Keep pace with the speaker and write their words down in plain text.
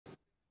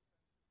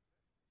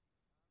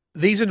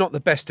These are not the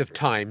best of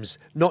times.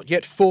 Not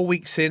yet 4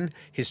 weeks in,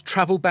 his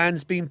travel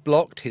ban's been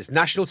blocked, his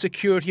national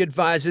security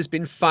advisor's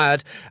been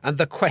fired, and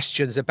the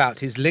questions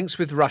about his links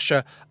with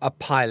Russia are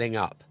piling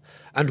up.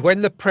 And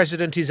when the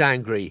president is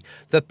angry,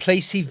 the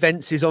place he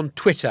vents is on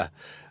Twitter.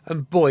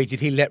 And boy, did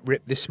he let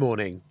rip this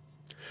morning.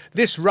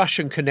 This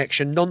Russian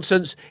connection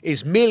nonsense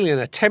is merely an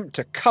attempt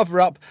to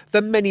cover up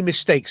the many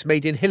mistakes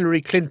made in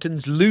Hillary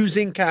Clinton's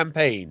losing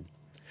campaign.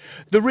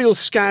 The real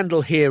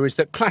scandal here is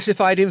that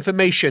classified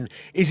information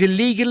is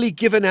illegally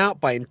given out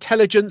by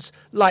intelligence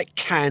like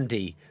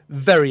candy,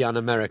 very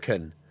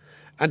un-American.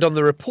 And on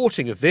the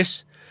reporting of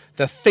this,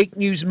 the fake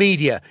news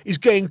media is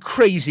going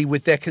crazy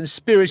with their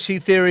conspiracy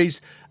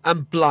theories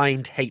and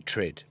blind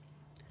hatred.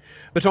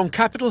 But on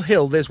Capitol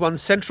Hill, there's one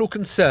central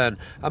concern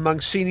among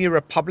senior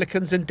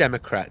Republicans and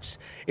Democrats.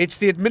 It's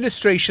the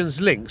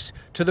administration's links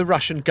to the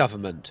Russian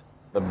government.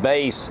 The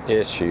base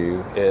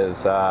issue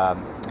is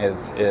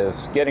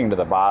getting to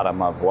the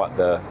bottom of what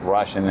the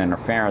Russian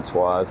interference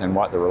was and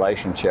what the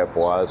relationship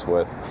was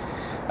with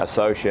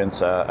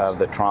associates of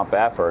the Trump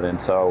effort. And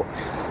so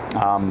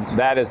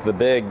that is the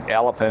big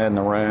elephant in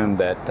the room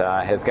that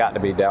has got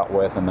to be dealt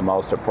with in the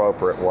most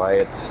appropriate way.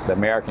 It's the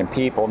American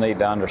people need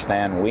to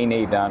understand, we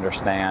need to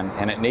understand,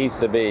 and it needs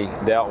to be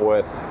dealt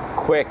with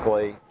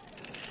quickly.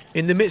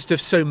 In the midst of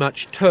so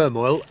much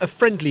turmoil, a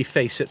friendly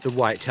face at the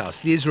White House,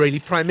 the Israeli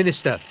Prime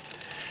Minister.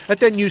 At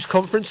their news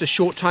conference a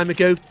short time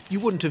ago, you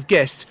wouldn't have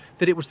guessed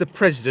that it was the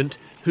president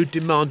who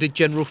demanded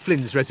General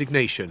Flynn's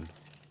resignation.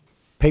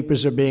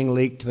 Papers are being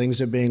leaked,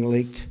 things are being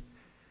leaked.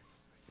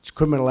 It's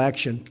criminal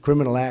action,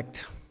 criminal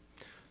act.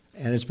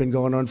 And it's been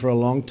going on for a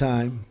long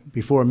time,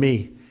 before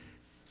me.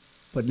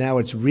 But now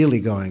it's really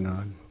going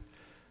on.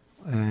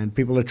 And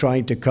people are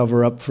trying to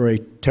cover up for a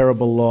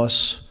terrible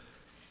loss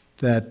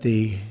that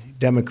the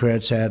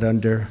Democrats had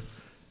under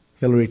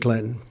Hillary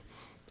Clinton.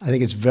 I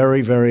think it's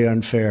very, very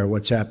unfair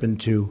what's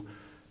happened to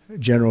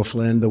General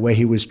Flynn, the way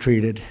he was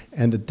treated,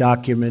 and the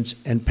documents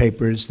and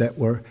papers that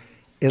were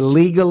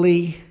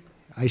illegally,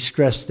 I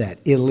stress that,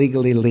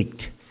 illegally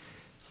leaked.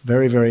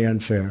 Very, very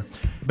unfair.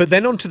 But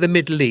then on to the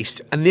Middle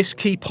East and this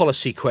key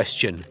policy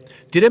question.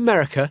 Did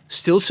America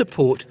still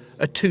support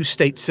a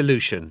two-state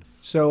solution?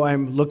 So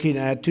I'm looking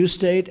at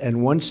two-state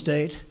and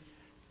one-state,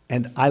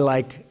 and I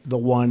like the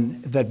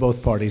one that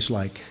both parties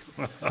like.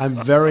 I'm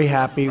very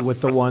happy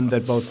with the one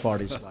that both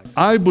parties like.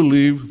 I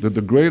believe that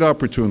the great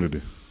opportunity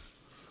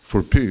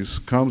for peace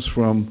comes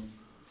from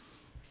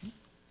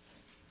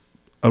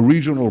a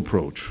regional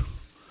approach,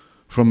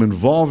 from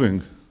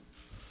involving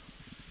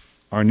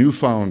our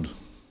newfound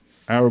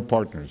Arab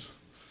partners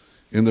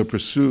in the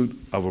pursuit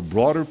of a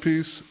broader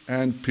peace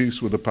and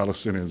peace with the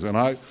Palestinians. And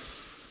I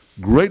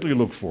greatly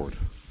look forward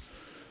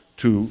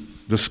to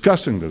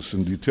discussing this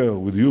in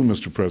detail with you,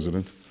 Mr.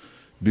 President,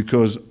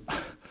 because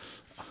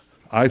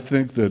I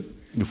think that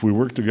if we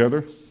work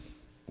together,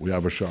 we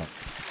have a shot.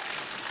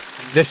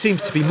 There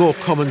seems to be more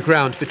common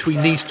ground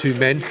between these two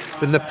men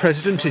than the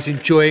president is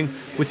enjoying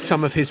with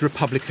some of his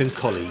Republican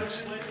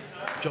colleagues.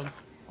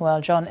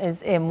 Well, John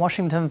is in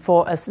Washington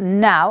for us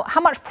now. How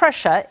much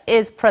pressure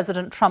is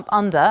President Trump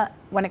under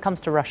when it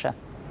comes to Russia?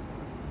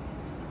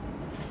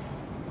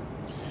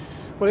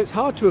 Well, it's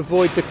hard to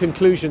avoid the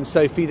conclusion,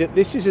 Sophie, that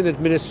this is an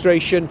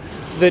administration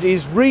that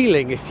is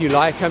reeling, if you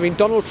like. I mean,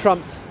 Donald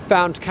Trump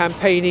found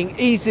campaigning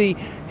easy.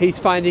 He's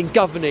finding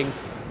governing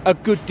a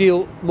good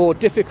deal more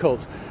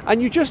difficult.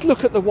 And you just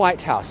look at the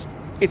White House.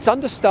 It's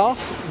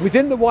understaffed.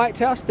 Within the White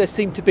House, there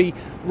seem to be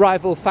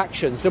rival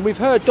factions. And we've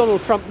heard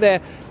Donald Trump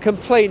there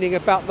complaining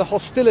about the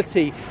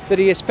hostility that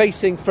he is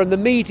facing from the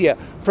media,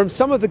 from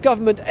some of the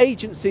government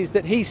agencies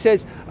that he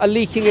says are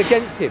leaking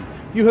against him.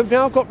 You have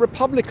now got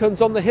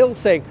Republicans on the Hill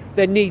saying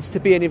there needs to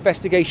be an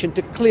investigation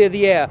to clear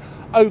the air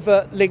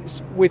over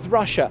links with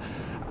Russia.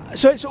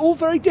 So it's all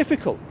very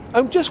difficult.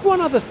 And just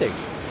one other thing.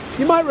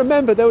 You might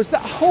remember there was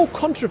that whole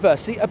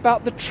controversy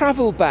about the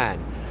travel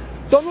ban.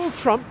 Donald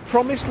Trump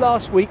promised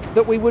last week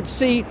that we would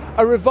see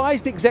a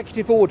revised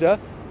executive order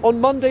on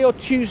Monday or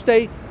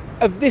Tuesday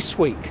of this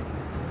week.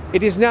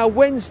 It is now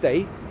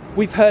Wednesday.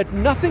 We've heard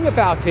nothing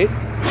about it,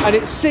 and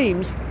it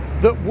seems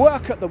that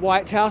work at the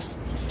White House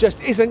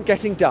just isn't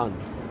getting done.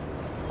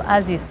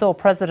 As you saw,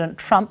 President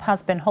Trump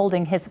has been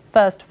holding his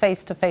first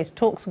face-to-face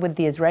talks with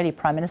the Israeli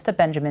Prime Minister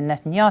Benjamin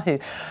Netanyahu.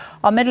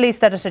 Our Middle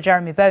East editor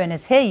Jeremy Bowen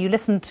is here. You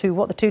listened to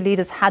what the two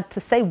leaders had to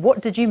say.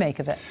 What did you make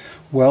of it?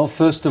 Well,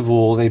 first of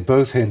all, they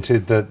both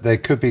hinted that there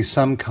could be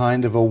some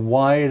kind of a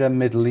wider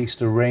Middle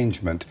East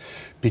arrangement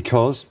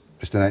because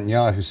Mr.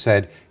 Netanyahu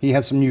said he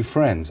had some new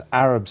friends,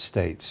 Arab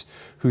states,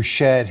 who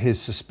shared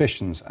his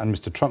suspicions and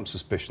Mr. Trump's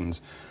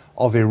suspicions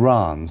of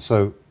Iran.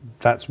 So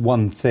that's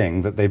one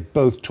thing that they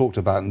both talked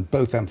about and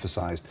both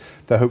emphasized,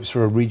 their hopes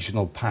for a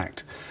regional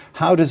pact.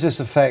 How does this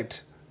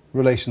affect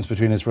relations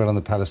between Israel and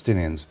the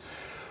Palestinians?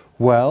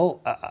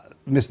 Well,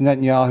 Mr.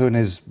 Netanyahu and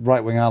his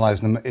right-wing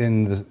allies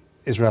in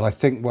Israel, I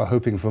think, were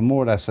hoping for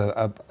more or less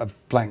a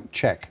blank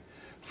check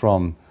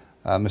from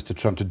Mr.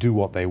 Trump to do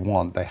what they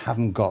want. They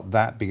haven't got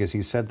that because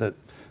he said that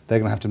they're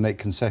going to have to make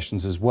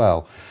concessions as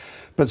well.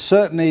 But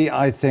certainly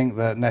I think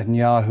that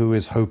Netanyahu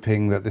is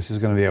hoping that this is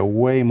going to be a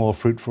way more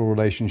fruitful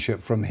relationship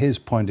from his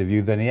point of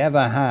view than he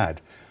ever had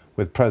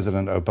with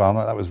President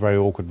Obama. That was very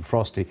awkward and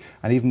frosty.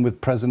 And even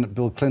with President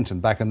Bill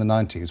Clinton back in the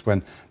 90s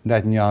when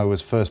Netanyahu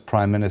was first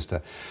prime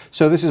minister.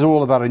 So this is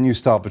all about a new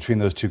start between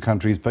those two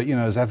countries. But, you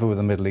know, as ever with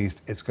the Middle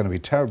East, it's going to be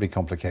terribly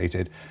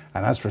complicated.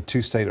 And as for a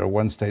two-state or a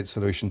one-state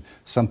solution,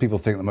 some people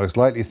think the most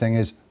likely thing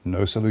is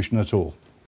no solution at all.